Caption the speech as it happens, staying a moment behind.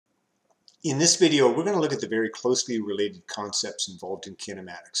In this video, we're going to look at the very closely related concepts involved in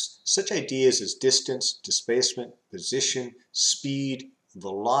kinematics. Such ideas as distance, displacement, position, speed,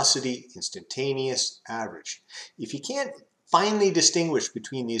 velocity, instantaneous, average. If you can't finally distinguish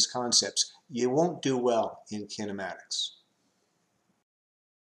between these concepts, you won't do well in kinematics.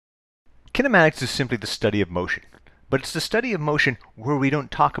 Kinematics is simply the study of motion, but it's the study of motion where we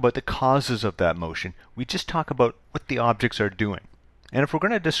don't talk about the causes of that motion. We just talk about what the objects are doing. And if we're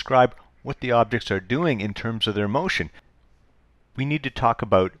going to describe what the objects are doing in terms of their motion, we need to talk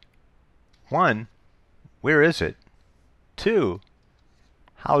about 1, where is it? 2,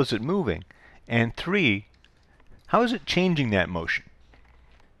 how is it moving? And 3, how is it changing that motion?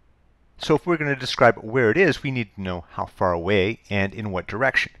 So if we're going to describe where it is, we need to know how far away and in what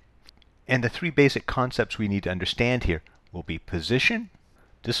direction. And the 3 basic concepts we need to understand here will be position,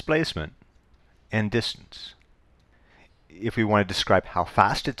 displacement, and distance. If we want to describe how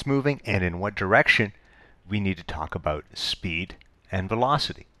fast it's moving and in what direction, we need to talk about speed and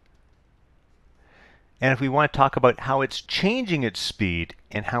velocity. And if we want to talk about how it's changing its speed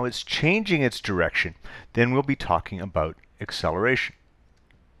and how it's changing its direction, then we'll be talking about acceleration.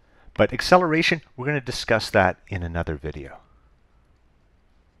 But acceleration, we're going to discuss that in another video.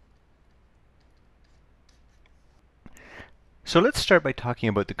 So let's start by talking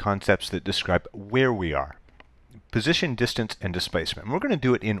about the concepts that describe where we are. Position, distance, and displacement. And we're going to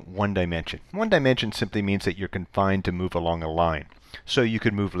do it in one dimension. One dimension simply means that you're confined to move along a line. So you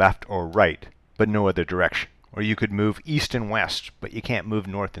could move left or right, but no other direction. Or you could move east and west, but you can't move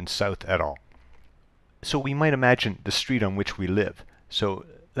north and south at all. So we might imagine the street on which we live. So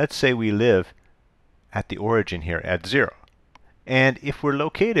let's say we live at the origin here at 0. And if we're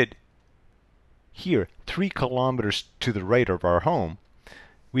located here 3 kilometers to the right of our home,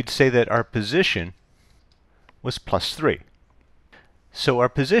 we'd say that our position was +3. So our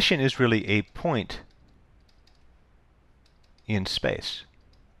position is really a point in space.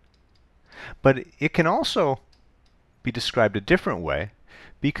 But it can also be described a different way,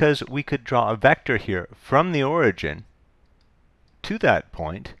 because we could draw a vector here from the origin to that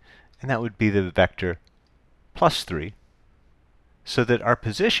point, and that would be the vector +3, so that our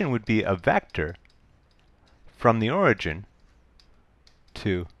position would be a vector from the origin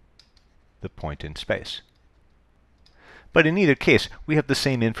to the point in space. But in either case, we have the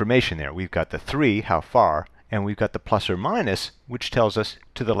same information there. We've got the 3, how far, and we've got the plus or minus, which tells us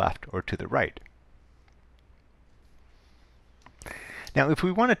to the left or to the right. Now, if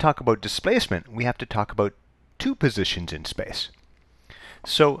we want to talk about displacement, we have to talk about 2 positions in space.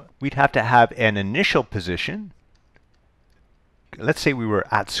 So we'd have to have an initial position. Let's say we were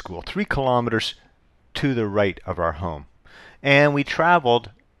at school, 3 kilometers to the right of our home, and we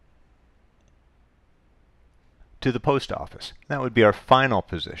traveled to the post office. That would be our final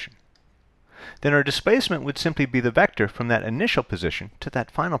position. Then our displacement would simply be the vector from that initial position to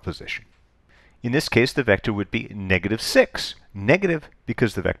that final position. In this case, the vector would be -6. Negative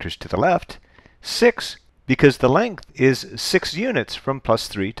because the vector is to the left, 6 because the length is 6 units from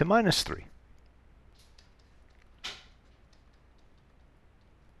 +3 to -3.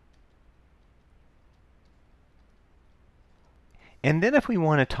 And then if we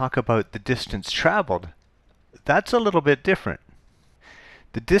want to talk about the distance traveled, that's a little bit different.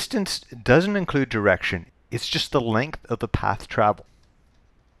 The distance doesn't include direction, it's just the length of the path traveled.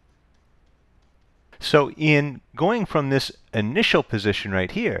 So in going from this initial position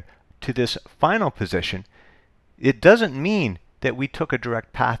right here to this final position, it doesn't mean that we took a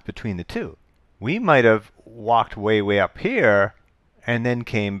direct path between the two. We might have walked way up here and then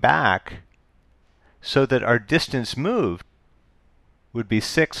came back, so that our distance moved would be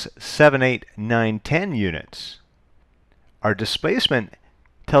 6, 7, 8, 9, 10 units. Our displacement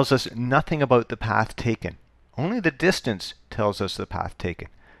tells us nothing about the path taken. Only the distance tells us the path taken.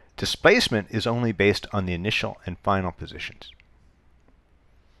 Displacement is only based on the initial and final positions.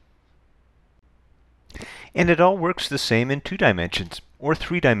 And it all works the same in 2 dimensions, or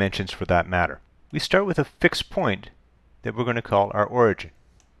 3 dimensions for that matter. We start with a fixed point that we're going to call our origin,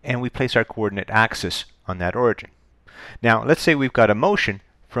 and we place our coordinate axis on that origin. Now, let's say we've got a motion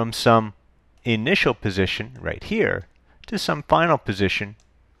from some initial position right here to some final position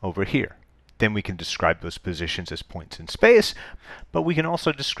over here. Then we can describe those positions as points in space, but we can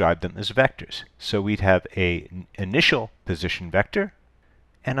also describe them as vectors. So we'd have an initial position vector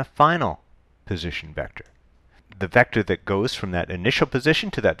and a final position vector. The vector that goes from that initial position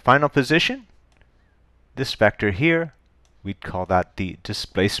to that final position, this vector here, we'd call that the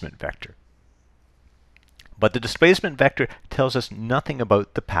displacement vector. But the displacement vector tells us nothing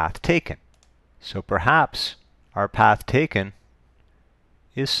about the path taken. So perhaps our path taken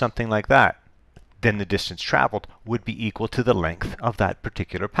is something like that. Then the distance traveled would be equal to the length of that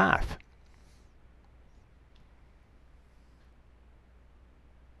particular path.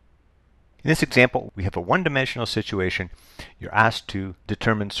 In this example, we have a one-dimensional situation. You're asked to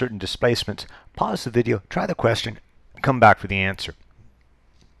determine certain displacements. Pause the video, try the question, come back for the answer.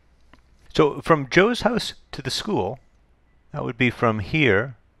 So from Joe's house to the school, that would be from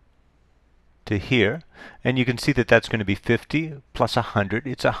here to here. And you can see that that's going to be 50 plus 100.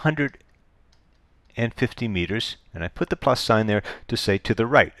 It's 150 meters. And I put the plus sign there to say to the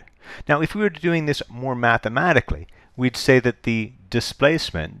right. Now, if we were doing this more mathematically, we'd say that the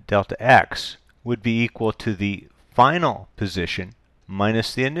displacement, delta x, would be equal to the final position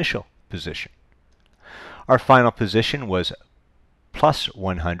minus the initial position. Our final position was plus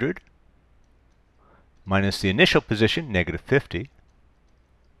 100 minus the initial position, negative 50,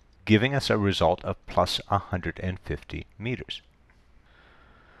 giving us a result of plus 150 meters.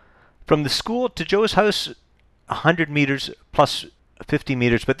 From the school to Joe's house, 100 meters plus 50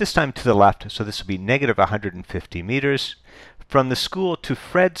 meters, but this time to the left, so this will be negative 150 meters. From the school to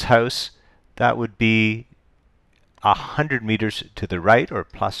Fred's house, that would be 100 meters to the right, or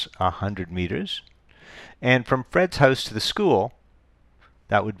plus 100 meters. And from Fred's house to the school,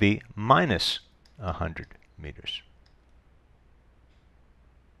 that would be minus 100 meters.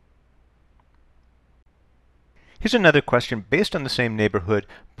 Here's another question based on the same neighborhood.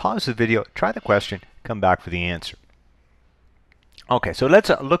 Pause the video, try the question, come back for the answer. Okay, so let's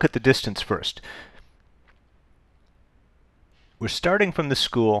look at the distance first. We're starting from the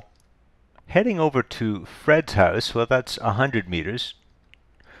school, heading over to Fred's house. Well, that's 100 meters.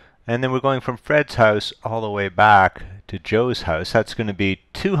 And then we're going from Fred's house all the way back to Joe's house. That's going to be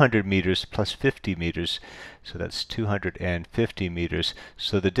 200 meters plus 50 meters. So that's 250 meters.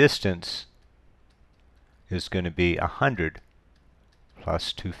 So the distance is going to be 100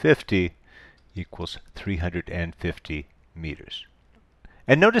 plus 250 equals 350 meters.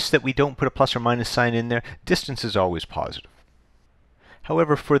 And notice that we don't put a plus or minus sign in there. Distance is always positive.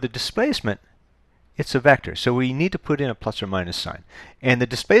 However, for the displacement, it's a vector, so we need to put in a plus or minus sign. And the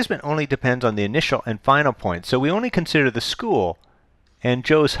displacement only depends on the initial and final point, so we only consider the school and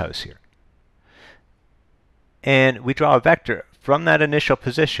Joe's house here. And we draw a vector from that initial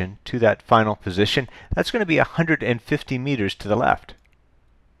position to that final position. That's going to be 150 meters to the left.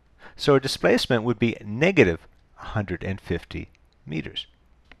 So our displacement would be negative 150 meters.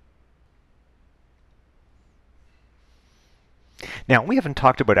 Now, we haven't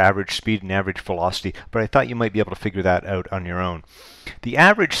talked about average speed and average velocity, but I thought you might be able to figure that out on your own. The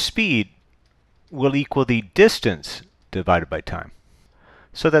average speed will equal the distance divided by time.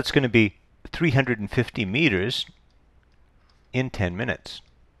 So that's going to be 350 meters in 10 minutes,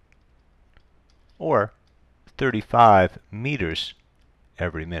 or 35 meters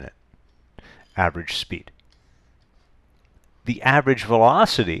every minute. Average speed. The average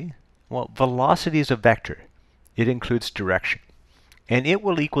velocity, well, velocity is a vector. It includes direction. And it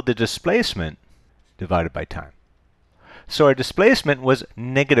will equal the displacement divided by time. So our displacement was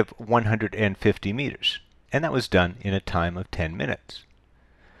negative 150 meters. And that was done in a time of 10 minutes.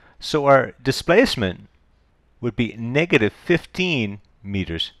 So our displacement would be negative 15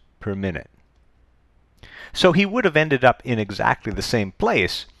 meters per minute. So he would have ended up in exactly the same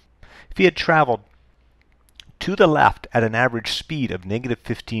place if he had traveled to the left at an average speed of negative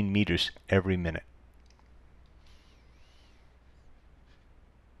 15 meters every minute.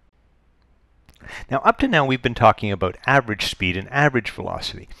 Now, up to now, we've been talking about average speed and average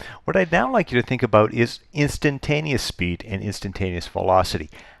velocity. What I'd now like you to think about is instantaneous speed and instantaneous velocity.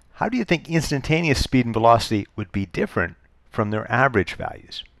 How do you think instantaneous speed and velocity would be different from their average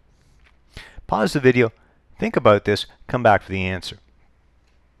values? Pause the video, think about this, come back for the answer.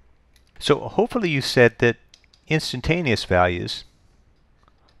 So hopefully you said that instantaneous values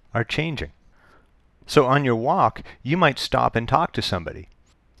are changing. So on your walk, you might stop and talk to somebody.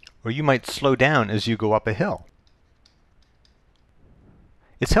 Or you might slow down as you go up a hill.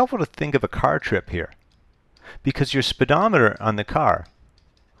 It's helpful to think of a car trip here, because your speedometer on the car,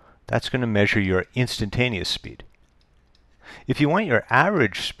 that's going to measure your instantaneous speed. If you want your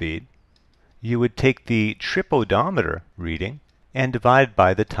average speed, you would take the trip odometer reading and divide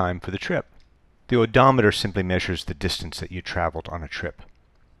by the time for the trip. The odometer simply measures the distance that you traveled on a trip.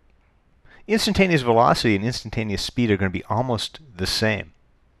 Instantaneous velocity and instantaneous speed are going to be almost the same.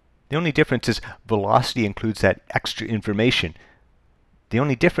 The only difference is velocity includes that extra information. The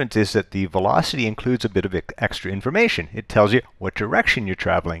only difference is that the velocity includes a bit of extra information. It tells you what direction you're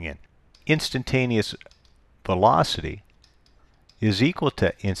traveling in. Instantaneous velocity is equal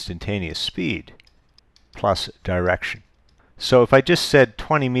to instantaneous speed plus direction. So if I just said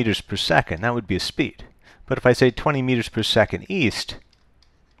 20 meters per second, that would be a speed. But if I say 20 meters per second east,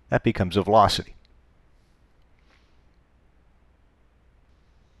 that becomes a velocity.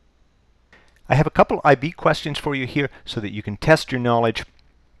 I have a couple IB questions for you here so that you can test your knowledge.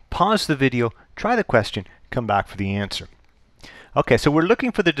 Pause the video, try the question, come back for the answer. Okay, so we're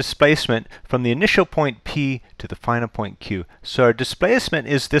looking for the displacement from the initial point P to the final point Q. So our displacement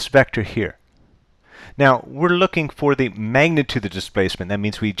is this vector here. Now, we're looking for the magnitude of the displacement. That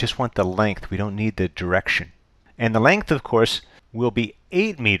means we just want the length. We don't need the direction. And the length, of course, will be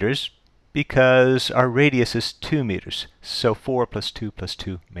 8 meters because our radius is 2 meters. So 4 plus 2 plus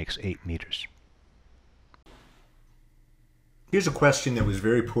 2 makes 8 meters. Here's a question that was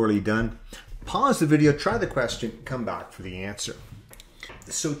very poorly done. Pause the video, try the question, come back for the answer.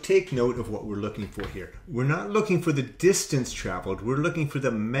 So take note of what we're looking for here. We're not looking for the distance traveled, we're looking for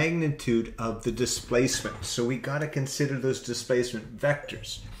the magnitude of the displacement. So we got to consider those displacement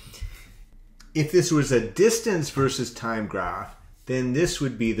vectors. If this was a distance versus time graph, then this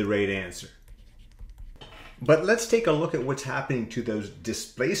would be the right answer. But let's take a look at what's happening to those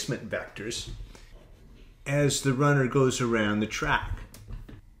displacement vectors as the runner goes around the track.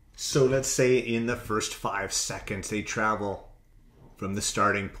 So let's say in the first 5 seconds they travel from the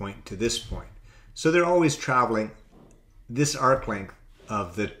starting point to this point. So they're always traveling this arc length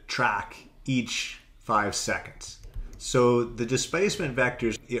of the track each 5 seconds. So the displacement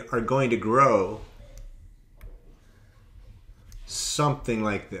vectors are going to grow something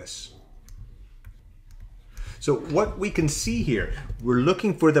like this. So what we can see here, we're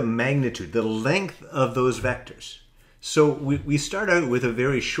looking for the magnitude, the length of those vectors. So we start out with a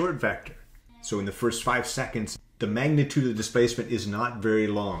very short vector. So in the first 5 seconds, the magnitude of the displacement is not very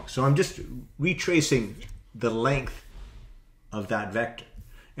long. So I'm just retracing the length of that vector.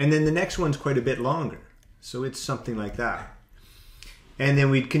 And then the next one's quite a bit longer. So it's something like that. And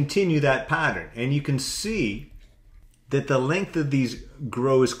then we'd continue that pattern. And you can see that the length of these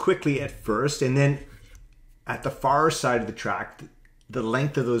grows quickly at first, and then at the far side of the track, the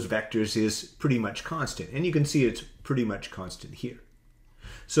length of those vectors is pretty much constant. And you can see it's pretty much constant here.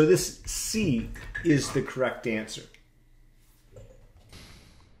 So this C is the correct answer.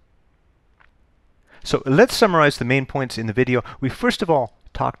 So let's summarize the main points in the video. We first of all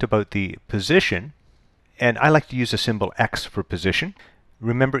talked about the position, and I like to use the symbol X for position.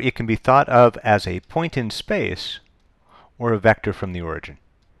 Remember, it can be thought of as a point in space or a vector from the origin.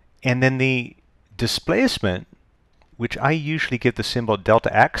 And then the displacement, which I usually give the symbol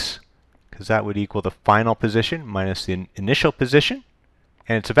delta x, because that would equal the final position minus the initial position.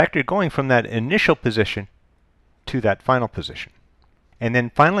 And it's a vector going from that initial position to that final position. And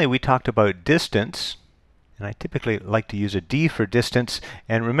then finally we talked about distance, and I typically like to use a d for distance.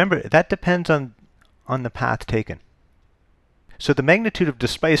 And remember, that depends on the path taken. So the magnitude of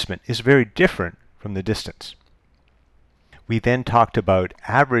displacement is very different from the distance. We then talked about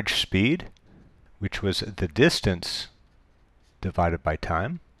average speed, which was the distance divided by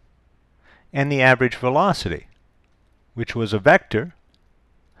time, and the average velocity, which was a vector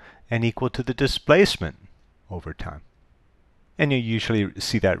and equal to the displacement over time. And you usually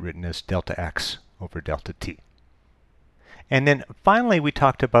see that written as delta x over delta t. And then finally we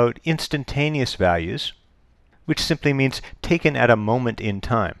talked about instantaneous values, which simply means taken at a moment in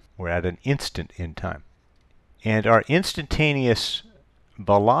time, or at an instant in time. And our instantaneous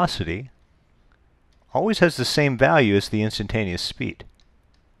velocity always has the same value as the instantaneous speed.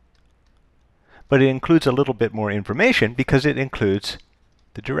 But it includes a little bit more information because it includes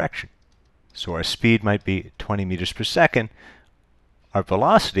the direction. So our speed might be 20 meters per second. Our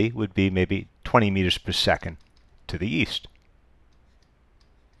velocity would be maybe 20 meters per second to the east.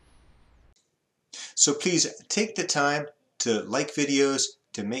 So please take the time to like videos,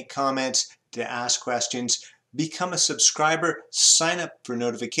 to make comments, to ask questions, become a subscriber, sign up for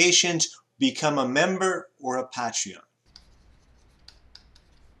notifications, become a member or a Patreon.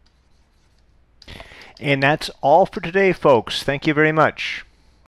 And that's all for today, folks. Thank you very much.